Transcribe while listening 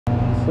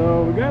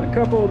So we got a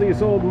couple of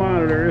these old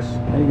monitors,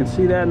 and you can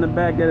see that in the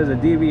back, that is a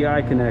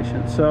DVI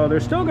connection. So they're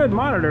still good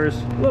monitors,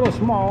 a little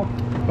small,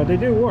 but they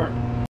do work.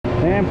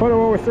 And part of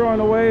what we're throwing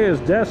away is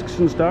desks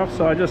and stuff,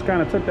 so I just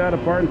kind of took that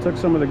apart and took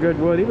some of the good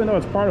wood. Even though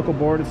it's particle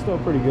board, it's still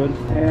pretty good.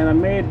 And I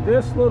made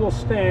this little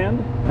stand,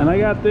 and I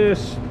got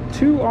this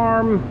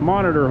 2-arm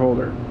monitor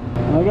holder.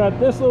 And I got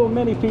this little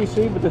mini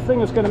PC, but the thing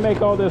that's going to make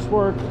all this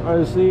work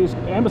is these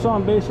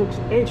Amazon Basics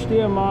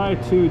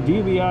HDMI to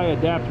DVI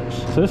adapters.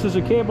 So this is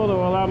a cable that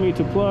will allow me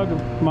to plug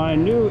my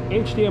new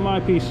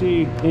HDMI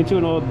PC into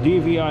an old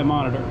DVI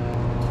monitor.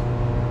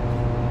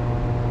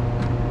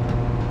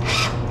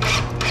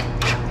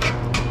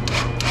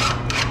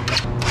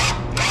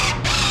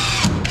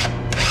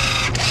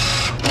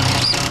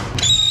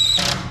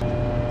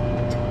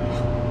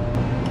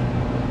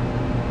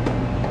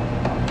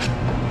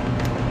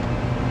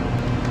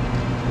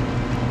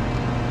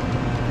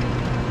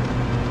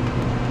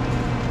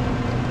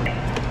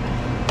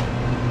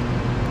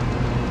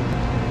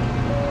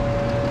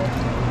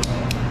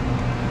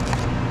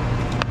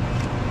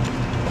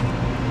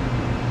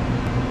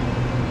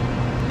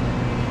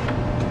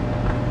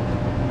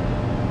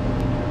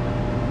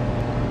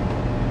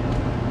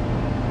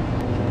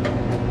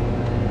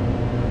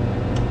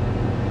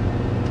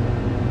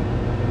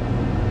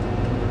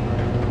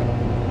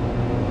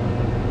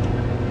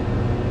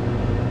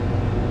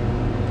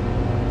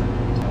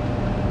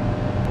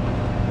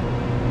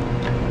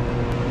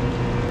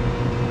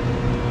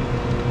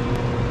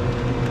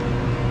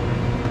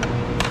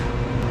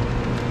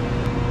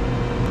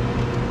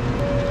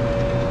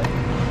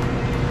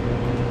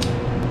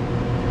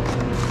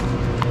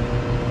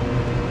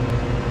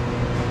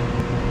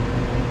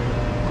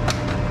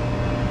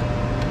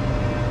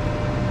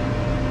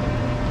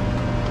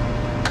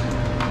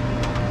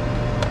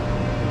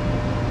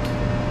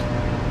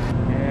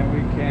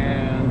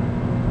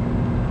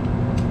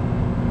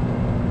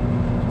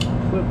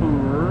 Flip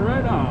them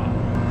right on.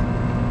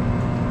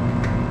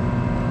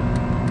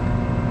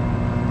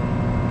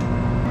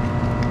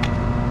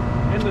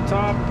 In the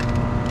top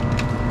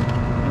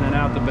and then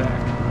out the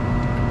back.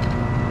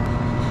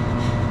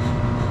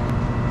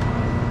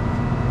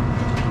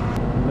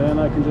 And then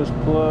I can just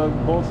plug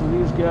both of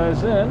these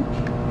guys in.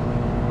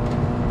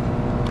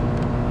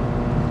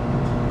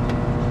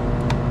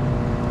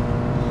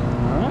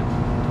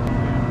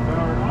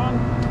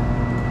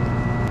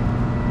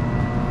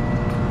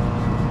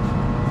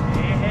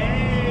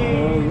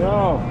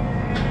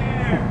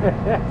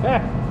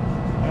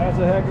 That's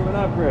a heck of an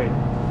upgrade.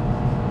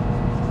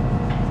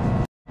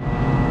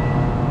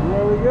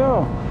 There we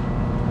go.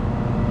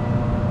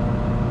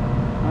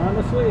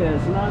 Honestly,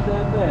 it's not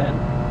that bad.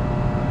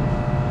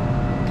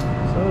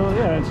 So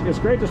yeah, it's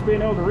great just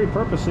being able to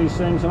repurpose these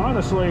things. And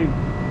honestly,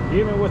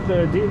 even with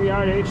the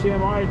DVI to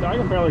HDMI, I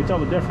can barely tell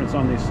the difference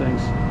on these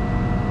things.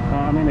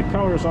 I mean, the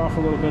color's off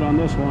a little bit on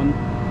this one,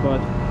 but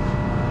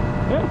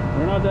yeah,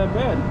 they're not that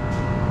bad.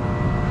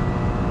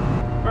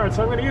 Alright,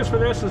 so I'm going to use for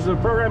this is a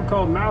program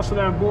called Mouse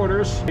Without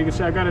Borders. You can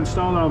see I got it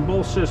installed on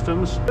both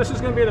systems. This is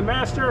going to be the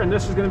master and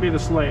this is going to be the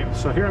slave.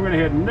 So here I'm going to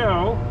hit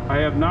no, I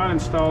have not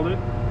installed it.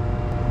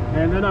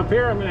 And then up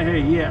here I'm going to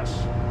hit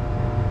yes.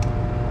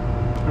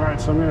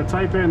 Alright, so I'm going to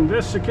type in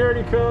this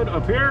security code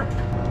up here.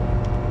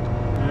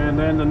 And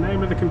then the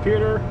name of the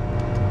computer.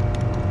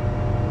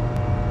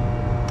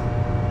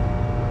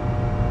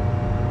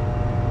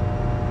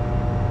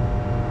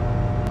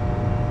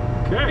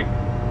 Okay.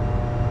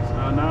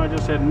 Now I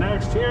just hit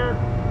next here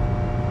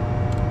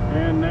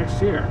and next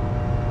here.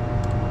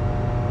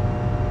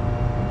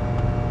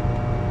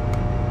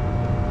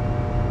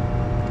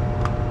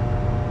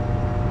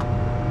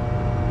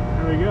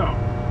 There we go.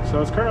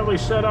 So it's currently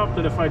set up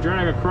that if I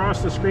drag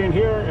across the screen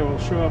here, it will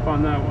show up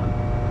on that one.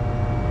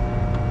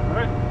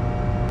 Alright.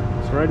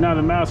 So right now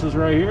the mouse is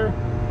right here.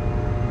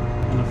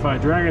 And if I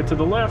drag it to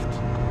the left,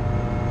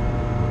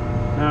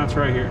 now it's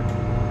right here.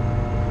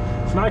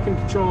 So now I can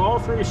control all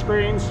three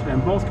screens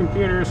and both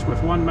computers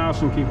with one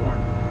mouse and keyboard.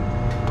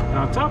 And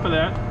on top of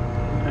that,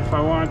 if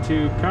I want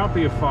to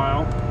copy a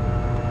file,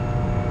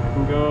 I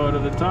can go to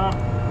the top,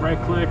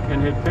 right click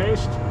and hit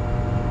paste,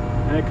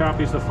 and it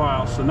copies the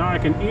file. So now I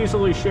can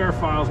easily share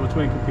files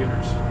between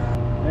computers.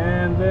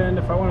 And then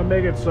if I want to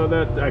make it so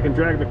that I can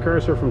drag the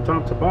cursor from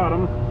top to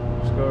bottom,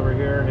 just go over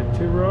here, hit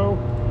 2 row,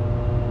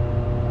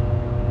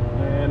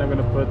 and I'm going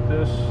to put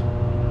this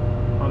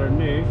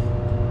underneath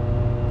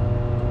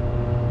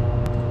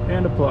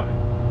and apply.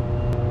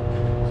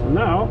 So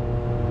now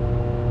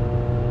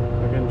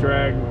I can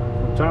drag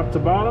from top to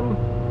bottom,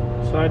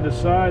 side to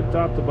side,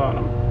 top to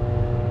bottom.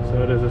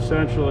 So it is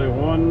essentially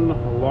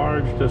one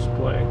large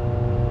display.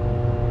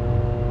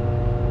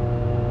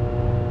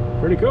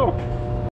 Pretty cool.